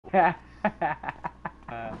I'm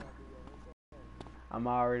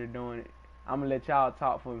already doing it. I'm gonna let y'all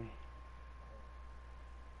talk for me.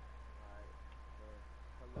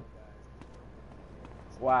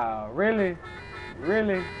 Wow, really?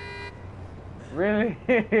 Really? Really?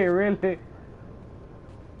 Really?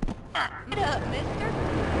 Get up, mister.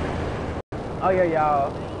 Oh yeah,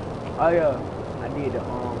 y'all. Oh yeah. I did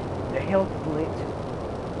the health glitch.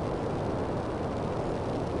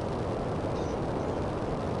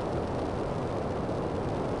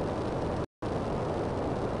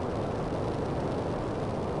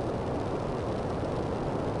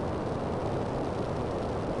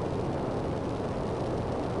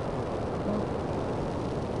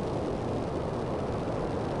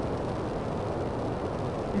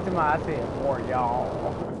 I said for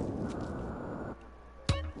y'all.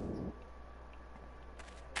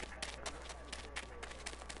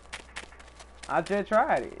 I just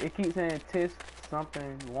tried it. It keeps saying test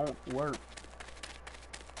something won't work.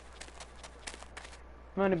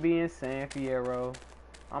 I'm gonna be in San Fierro.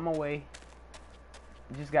 I'm away.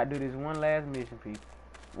 Just gotta do this one last mission, people.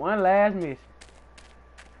 One last mission.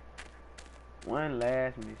 One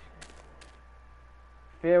last mission.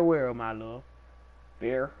 Farewell, my love.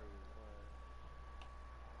 Fair.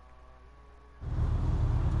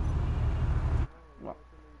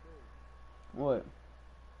 What?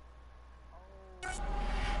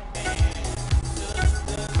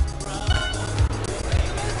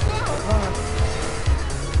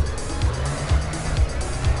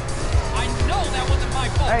 I know that wasn't my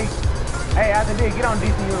fault. Hey, after this, get on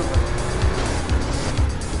DC Universe.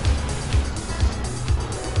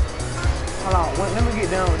 Hold on, let me get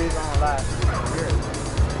done with this on live.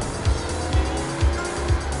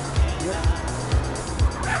 Yep.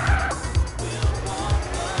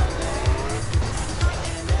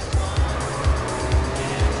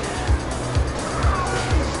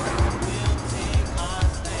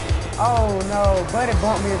 Oh no, buddy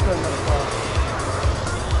bumped me into another car.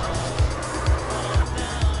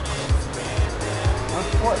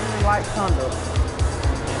 Unfortunately, like thunder.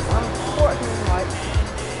 Unfortunately, like.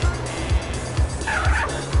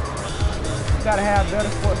 You gotta have better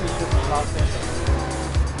sportsmanship than Los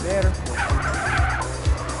Angeles. Better.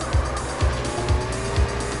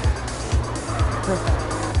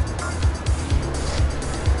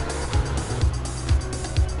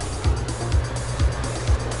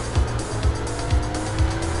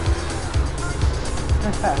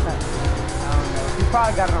 I don't know. You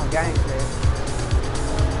probably got it on game set.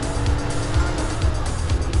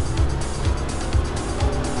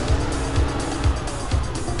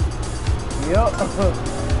 Yup.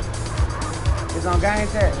 It's on game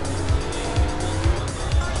set.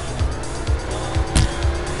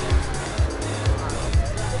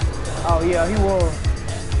 Oh yeah, he was.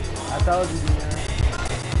 I told you, man.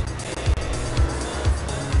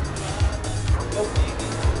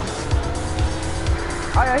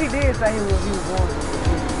 Oh yeah, he did say he was going to.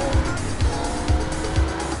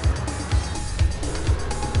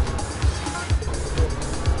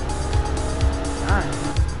 Nice.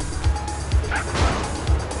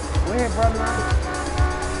 Go ahead, brother man.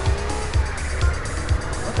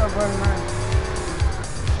 What's up, brother man?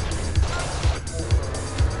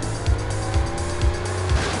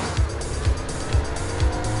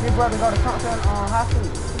 Your brother go to Compton on high school.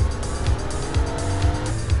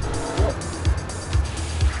 Yep.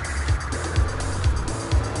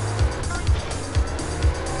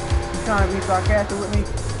 You trying to be sarcastic with me?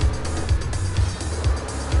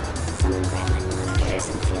 Someone grab my monitors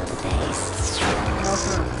and feel the bass. No,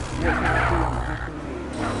 sir. What kind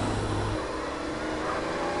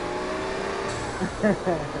of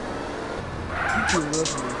you too little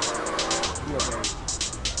for me. You okay?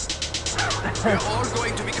 We're all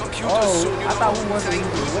going to be computers soon, you I thought we know. wasn't Thank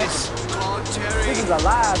using goodness. weapons. God, Terry. This is a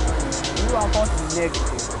live stream. We are supposed to be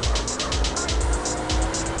negative.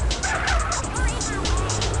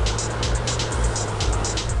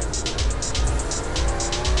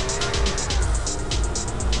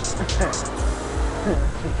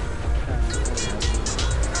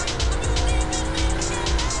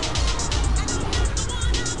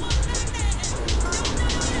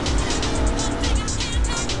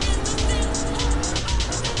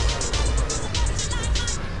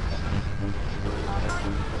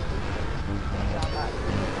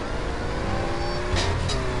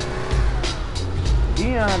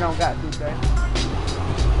 Dion don't got 2K.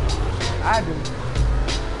 I do.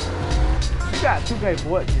 You got 2K for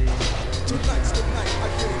what, G? Tonight's the night I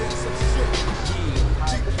get in some shit.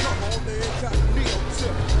 People come on there and got Neo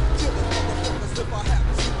tip. Killing motherfuckers if I have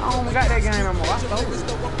to. I don't got that game no more. I sold it. I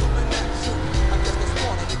guess that's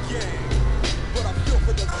part of the game. But I feel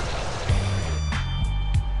for the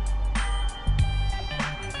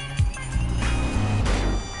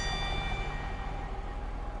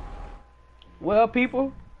Well,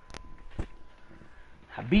 people,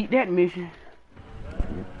 I beat that mission. I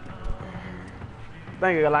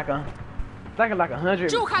think it's like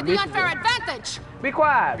 100 You had the missions. unfair advantage. Be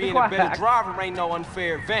quiet. Be Being a quiet. better driver ain't no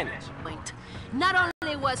unfair advantage. Not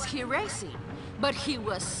only was he racing, but he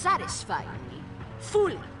was satisfying me.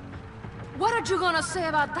 Fully. What are you gonna say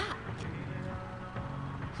about that?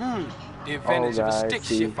 The advantage of a guys, stick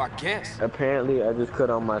see, shift, I guess. Apparently, I just cut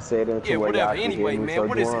on my setting to Yeah, where whatever. y'all can Anyway, hear me. man, So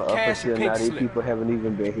what is it? up Cash or until now, pink these slip? people haven't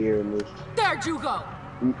even been hearing me. There you go.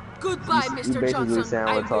 Goodbye, You Mr. basically Johnson. sound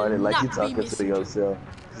I will retarded, like you not be talking to missing you. yourself.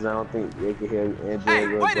 Cause I don't think they can hear Andreas. Hey,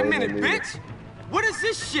 real wait a good minute, than me. bitch! What is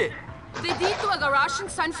this shit? They did to a garage in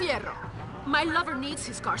San Fierro. My lover needs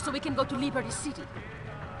his car so we can go to Liberty City.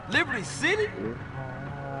 Liberty City?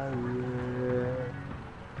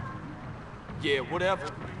 Yeah, whatever.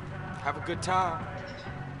 Have a good time.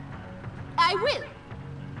 I will.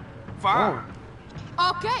 Fine.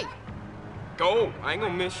 Okay. Go. I ain't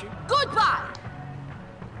gonna miss you. Goodbye.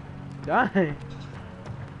 Dang.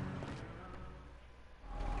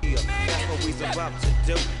 That's what we's about to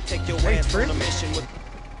do. Take your Hey, ass on a Chris. mission with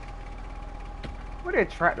What that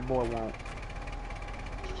tractor boy want?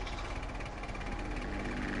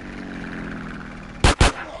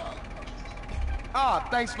 Ah,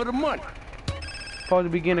 thanks for the money. Supposed to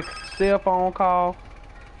be getting a cell phone call.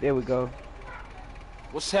 There we go.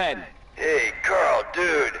 What's happening? Hey, Carl,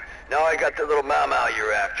 dude. Now I got the little mau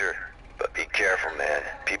you're after. But be careful, man.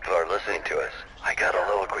 People are listening to us. I got a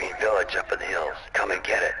little green village up in the hills. Come and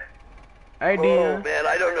get it. Hey, Oh, Dion. man,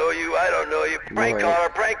 I don't know you. I don't know you. Prank Right. caller,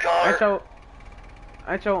 prank caller.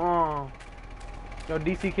 Ain't your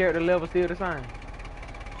DC character level still the same?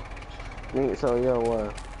 So yo,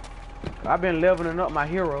 what? I've been leveling up my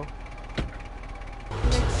hero.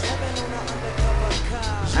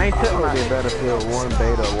 I ain't took I my. hope that Battlefield 1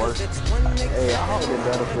 beta worse. Hey, I hope that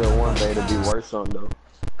Battlefield 1 beta be worse on though.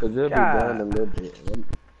 Cause it'll be God. done a little bit.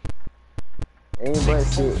 Ain't but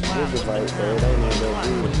shit, gigabytes, so it ain't even that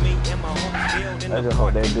good. I just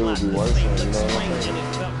hope that dude be worse on, you know what I'm saying?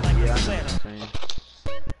 Yeah, I know what you're saying.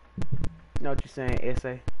 Know what you're saying,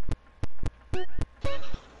 essay.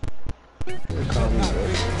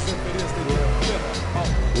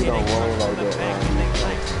 We don't roll like that,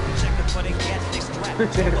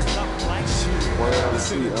 Word on the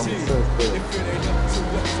street, I'm a suspect.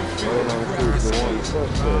 Word on the street, the one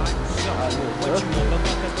suspect.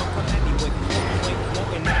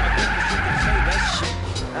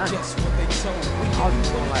 Just what they told me. I was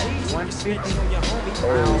doing like 150.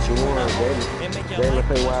 Hey, what you want, baby? They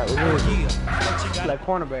play wide receiver. He play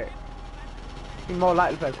cornerback. He more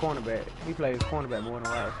likely play cornerback. He plays cornerback more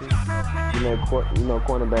than wide receiver. You know,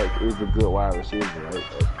 cornerback is a good wide receiver, right?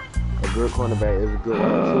 A good cornerback is a good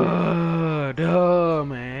wide receiver. Duh,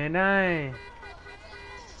 man, dang.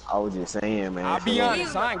 I was just saying, man. I'll be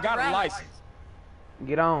honest, I ain't got a license.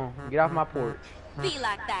 Get on. Get off my porch. Be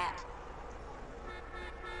like that.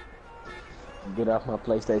 Get off my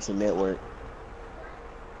PlayStation network.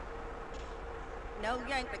 No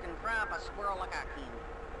Yankee can drive a squirrel like I can.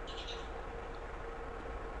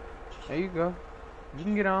 There you go. You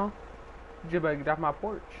can get on. You just better get off my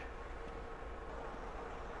porch.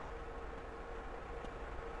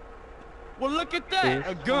 Well, look at that.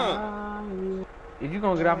 A gun. If you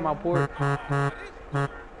gonna get off my porch, I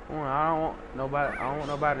don't want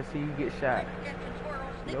nobody to see you get shot.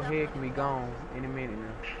 Your head can be gone any minute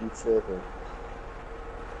now. You tripping.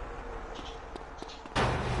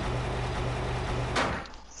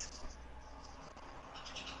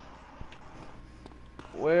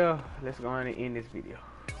 Well, let's go ahead and end this video.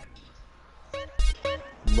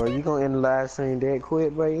 Bro, you gonna end the live stream that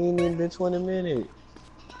quick, bro? You ain't even been 20 minutes.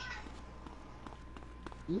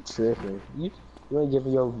 You tripping. You ain't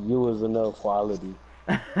giving your viewers enough quality.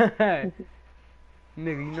 Nigga,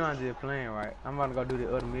 you know I'm just playing, right? I'm about to go do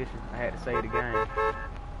the other mission. I had to save the game.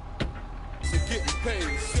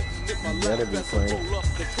 Better be playing.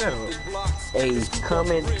 Hey,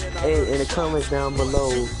 comment in the comments down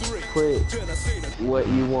below. Put what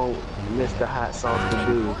you want Mr. Hot Sauce to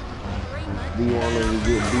do. Do you want him to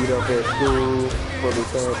get beat up at school for the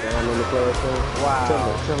class down in the classroom?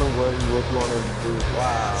 Wow. Tell him what you want him to do.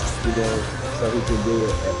 Wow. You know, so he can do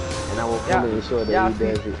it. And I will fully ensure that he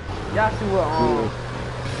does it. Y'all see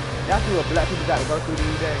what black people got to go through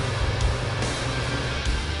these days?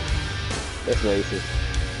 That's racist.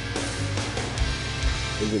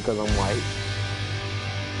 Is it because I'm white?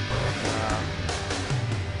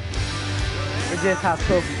 It's just how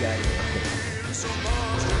tough you got it.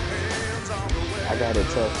 I got it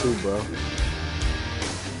tough too, bro.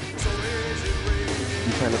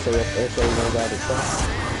 You trying to say that SA don't got it tough?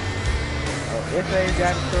 SA's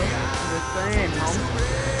got it too. Just saying, homie.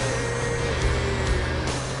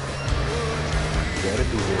 Gotta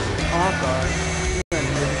be good. Oh, I'm sorry. You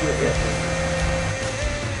ain't really good SA.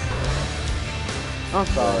 I'm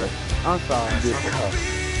sorry. I'm sorry. You just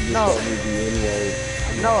No. called me the N-word.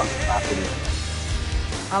 No. Property.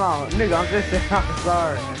 Hold on, nigga, I'm just saying, I'm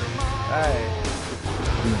sorry. Hey.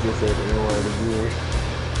 You just said the N-word again.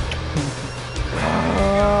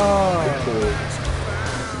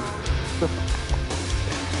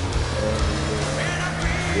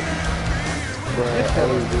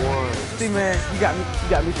 See, man, you got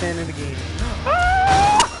me saying it again.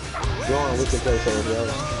 Go on, we can play Saints Row.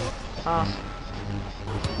 Huh?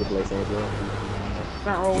 We can play Saints Row.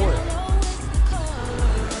 Saints Row what?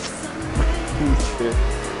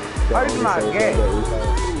 Oh, this is my game.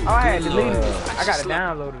 Oh, I had deleted it. I gotta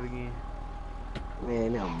download it again.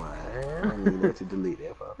 Man, never mind. I don't need that to delete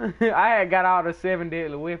that, bro. I had got all the 7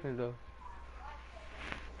 deadly weapons, though.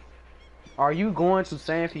 Are you going to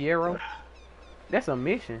San Fierro? That's a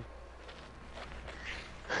mission.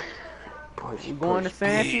 You going to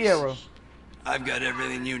San Fierro? I've got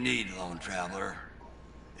everything you need, lone traveler.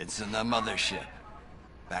 It's in the mothership.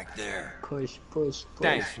 Back there. Push.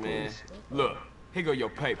 Thanks, man. Look, here go your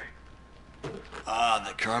paper. Ah,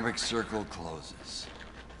 the karmic circle closes.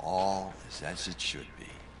 All is as it should be.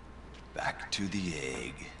 Back to the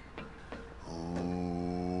egg.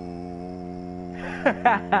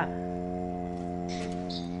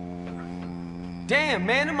 Damn,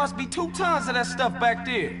 man, there must be 2 tons of that stuff back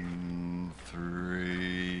there.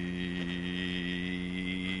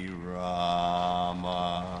 3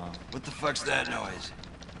 Rama. What the fuck's that noise?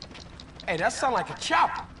 Hey, that sound like a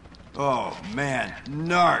chopper. Oh, man.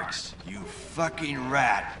 Narcs, you fucking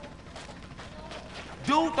rat.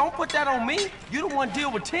 Dude, don't put that on me. You the one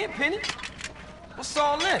deal with Tenpenny. What's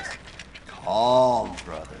all this? Calm,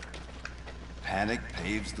 brother. Panic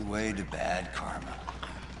paves the way to bad karma.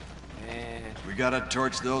 Man. We gotta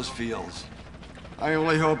torch those fields. I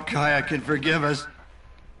only hope Kaya can forgive us.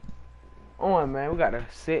 On, man, we gotta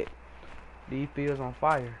set these fields on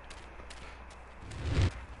fire.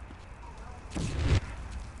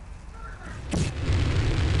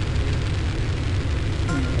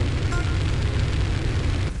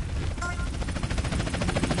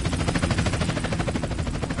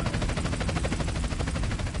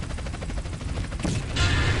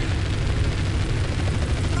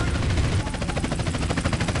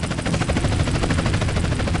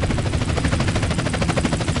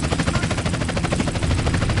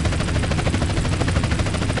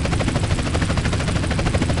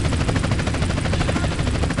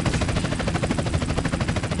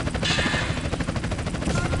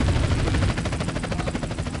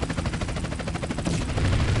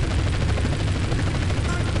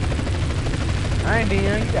 I ain't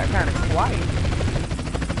Dion, you got kind of quiet.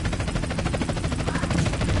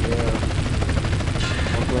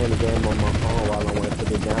 Yeah. I'm playing the game on my phone while I'm waiting for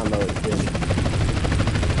the download to finish.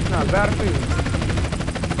 It's not Battlefield. I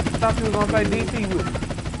thought you were gonna play DC with me.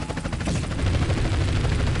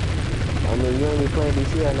 I mean, you ain't be playing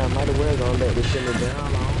DC right now. Might as well gonna let this shit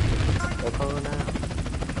down long. They're calling out.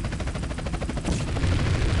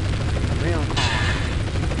 Real calm.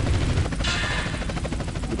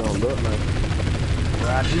 You don't look like it. Well,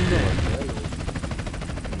 I do that.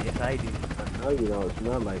 Yes, I do. I know you don't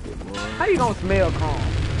smell like it, boy. How you gonna smell calm?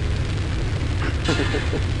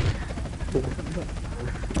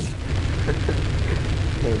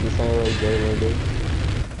 Hey, the same way Jalen do.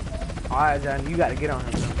 Alright, John, you gotta get on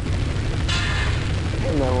him.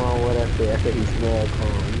 Ain't nothing wrong with what I said. I said he smelled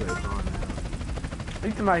calm. You ain't calm now.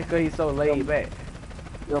 You somebody cause he's so laid back.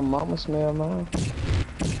 Your mama smell mine?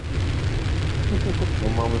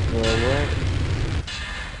 Your mama smell what?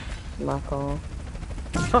 My calm.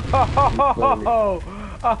 He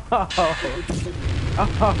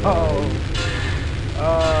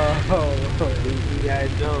got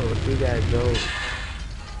jokes. He got jokes.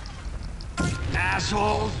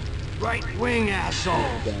 Assholes! Right-wing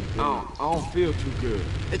assholes! I don't feel too good.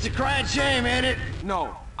 It's a crying shame, ain't it?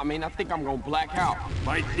 No, I mean, I think I'm gonna black out.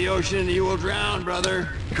 Fight the ocean and you will drown, brother.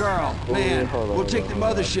 Carl, man, we'll take the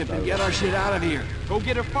mothership and get our shit out of here. Go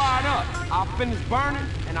get her fired up. I'll finish burning,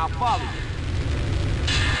 and I'll follow you.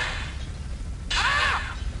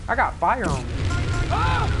 I got fire on me.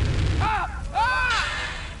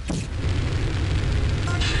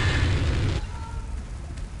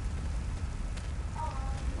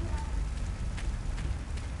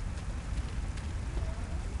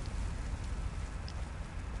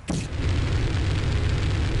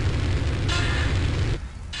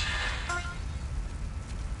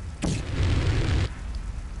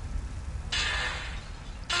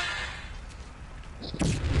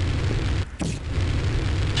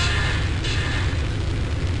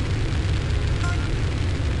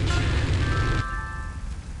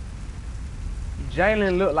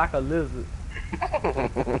 Jalen looked like a lizard.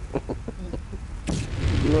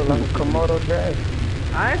 You look like a Komodo dragon.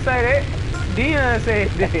 I ain't say that. Dion said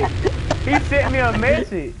that. He sent me a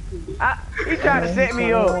message. He tried to set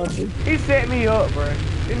me up. He set me up, bro.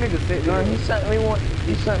 This nigga set me up. He sent me one.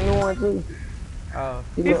 He sent me one too. Oh,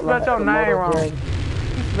 He he spelled your name wrong. dragon.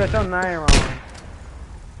 He spelled your name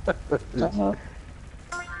wrong.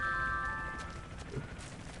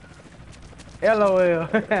 LOL.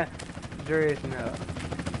 Dressing up.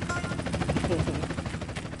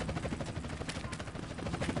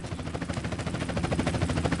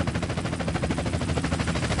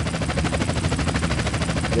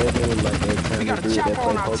 We got a chopper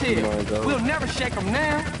on our tail. We'll never shake them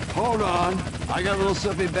now. Hold on. I got a little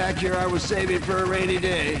something back here I was saving for a rainy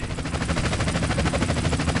day.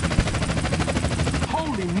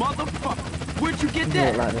 Holy motherfucker. Where'd you get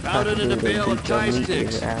that? Found it in a bale of tie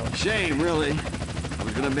sticks. Shame, really. I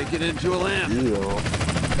was gonna make it into a lamp.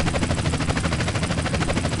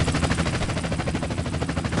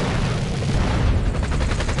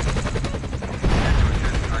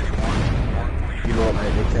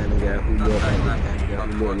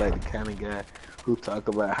 Who look like the kind of guy who talk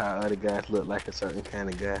about how other guys look like a certain kind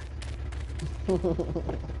of guy.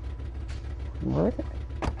 What?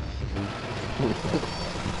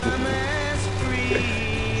 I'm as free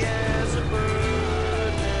as a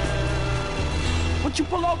bird now. What you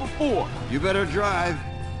pull over for? You better drive.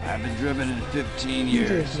 I haven't driven in 15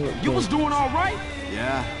 years. You was doing all right?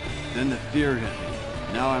 Yeah. Then the fear hit me.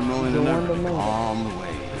 Now I'm rolling another calm the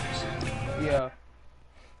waves. Yeah.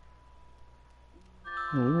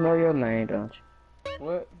 You know your name, don't you?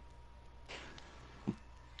 What?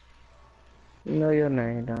 You know your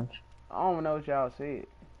name, don't you? I don't even know what y'all said.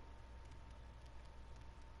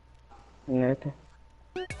 Nothing.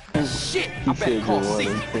 Shit! I better call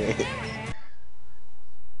Caesar.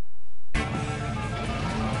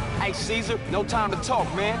 Hey, Caesar, no time to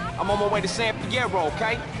talk, man. I'm on my way to San Fierro,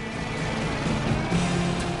 okay?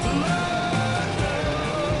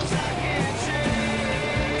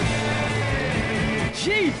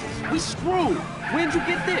 Jesus, we screwed. When'd you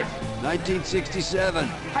get this? 1967.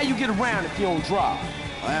 How you get around if you don't drive?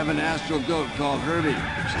 I have an astral goat called Herbie,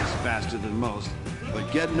 which is faster than most.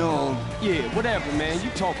 But getting old. Yeah, whatever, man. You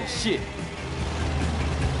talking shit.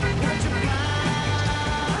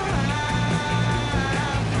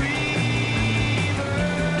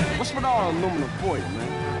 What's with all aluminum foil,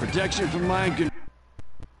 man? Protection from mind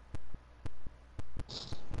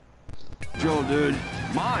control, dude.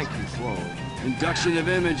 Mind control? Induction of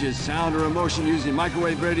images, sound, or emotion using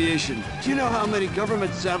microwave radiation. Do you know how many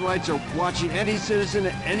government satellites are watching any citizen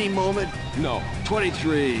at any moment? No.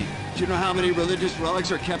 23. Do you know how many religious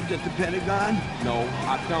relics are kept at the Pentagon? No,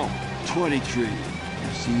 I don't. 23. You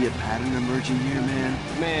see a pattern emerging here, man?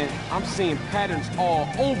 Man, I'm seeing patterns all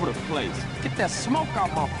over the place. Get that smoke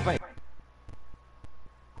out my face.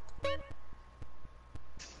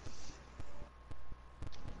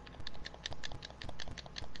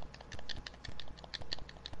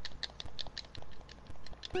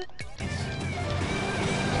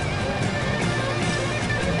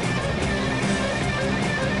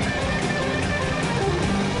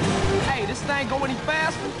 Hey, this thing go any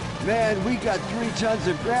faster? Man, we got 3 tons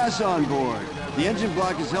of grass on board. The engine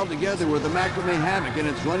block is held together with a macrame hammock, and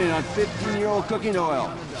it's running on 15-year-old cooking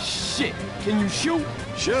oil. Shit, can you shoot?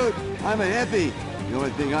 Shoot, I'm a hippie. The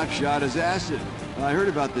only thing I've shot is acid. I heard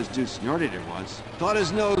about this dude snorted it once. Thought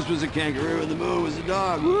his nose was a kangaroo and the moon was a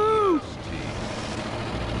dog. Woo!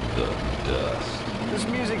 The dust. This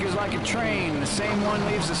music is like a train. The same one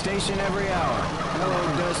leaves the station every hour.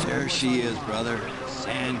 Hello, Dust. There she is, brother.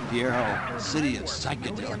 San Fierro, city of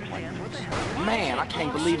psychedelic wonders. Man, I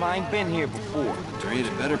can't believe I ain't been here before. There ain't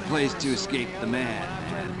a better place to escape the man.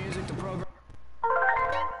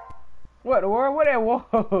 What the world? What that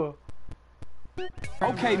was?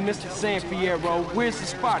 Okay, Mr. San Fierro, where's the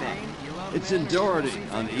spot at? It's in Doherty,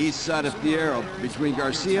 on the east side of Fierro, between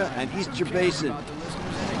Garcia and Easter Basin.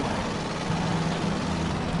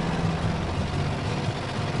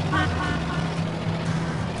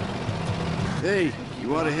 Hey, you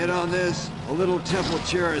want to hit on this? A little temple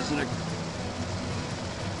chairs and a...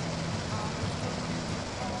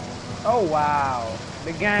 Oh wow,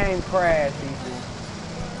 the game crashed, people.